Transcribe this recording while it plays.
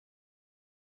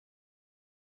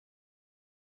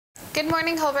Good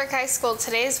morning, Holbrook High School.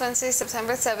 Today is Wednesday,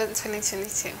 September 7th,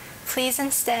 2022.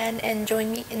 Please stand and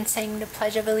join me in saying the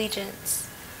Pledge of Allegiance.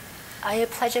 I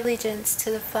pledge allegiance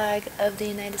to the flag of the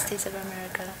United States of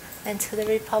America and to the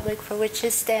republic for which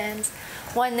it stands,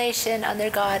 one nation under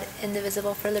God,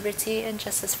 indivisible, for liberty and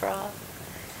justice for all.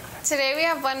 Today we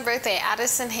have one birthday,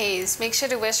 Addison Hayes. Make sure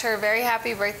to wish her a very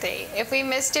happy birthday. If we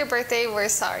missed your birthday, we're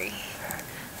sorry.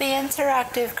 The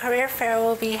interactive career fair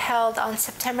will be held on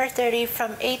September 30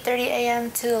 from 8:30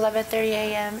 a.m. to 11:30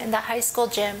 a.m. in the high school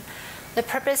gym. The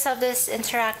purpose of this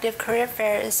interactive career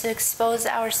fair is to expose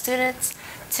our students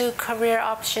to career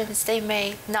options they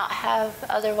may not have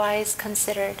otherwise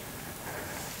considered.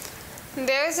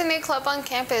 There is a new club on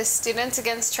campus, Students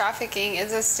Against Trafficking.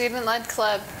 It's a student-led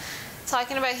club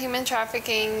talking about human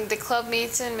trafficking. The club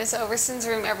meets in Miss Overson's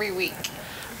room every week.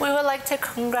 We would like to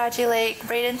congratulate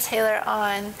Braden Taylor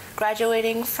on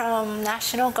graduating from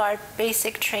National Guard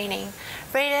Basic Training.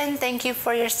 Braden, thank you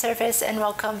for your service and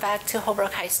welcome back to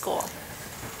Holbrook High School.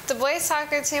 The boys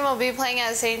soccer team will be playing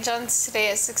at St. John's today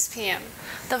at 6 p.m.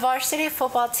 The varsity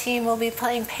football team will be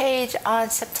playing Page on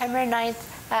September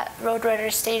 9th at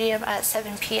Roadrunner Stadium at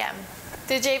 7 p.m.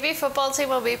 The JV football team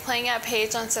will be playing at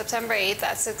Page on September 8th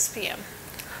at 6 p.m.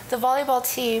 The volleyball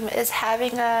team is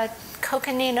having a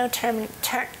Coconino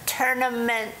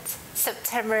tournament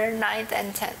September 9th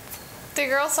and 10th. The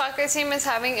girls soccer team is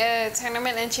having a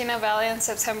tournament in Chino Valley on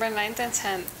September 9th and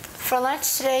 10th. For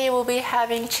lunch today, we'll be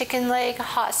having chicken leg,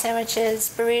 hot sandwiches,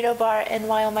 burrito bar, and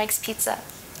Wild Mike's Pizza.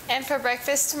 And for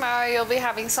breakfast tomorrow, you'll be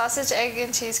having sausage, egg,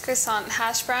 and cheese croissant,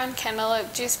 hash brown,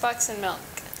 cantaloupe, juice box, and milk.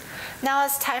 Now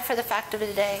it's time for the fact of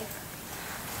the day.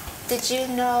 Did you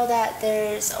know that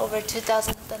there's over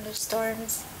 2,000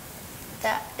 thunderstorms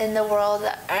that in the world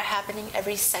that are happening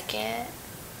every second?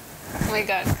 Oh my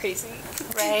God, crazy.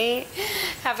 Right?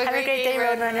 Have a great day,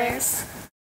 Roadrunners.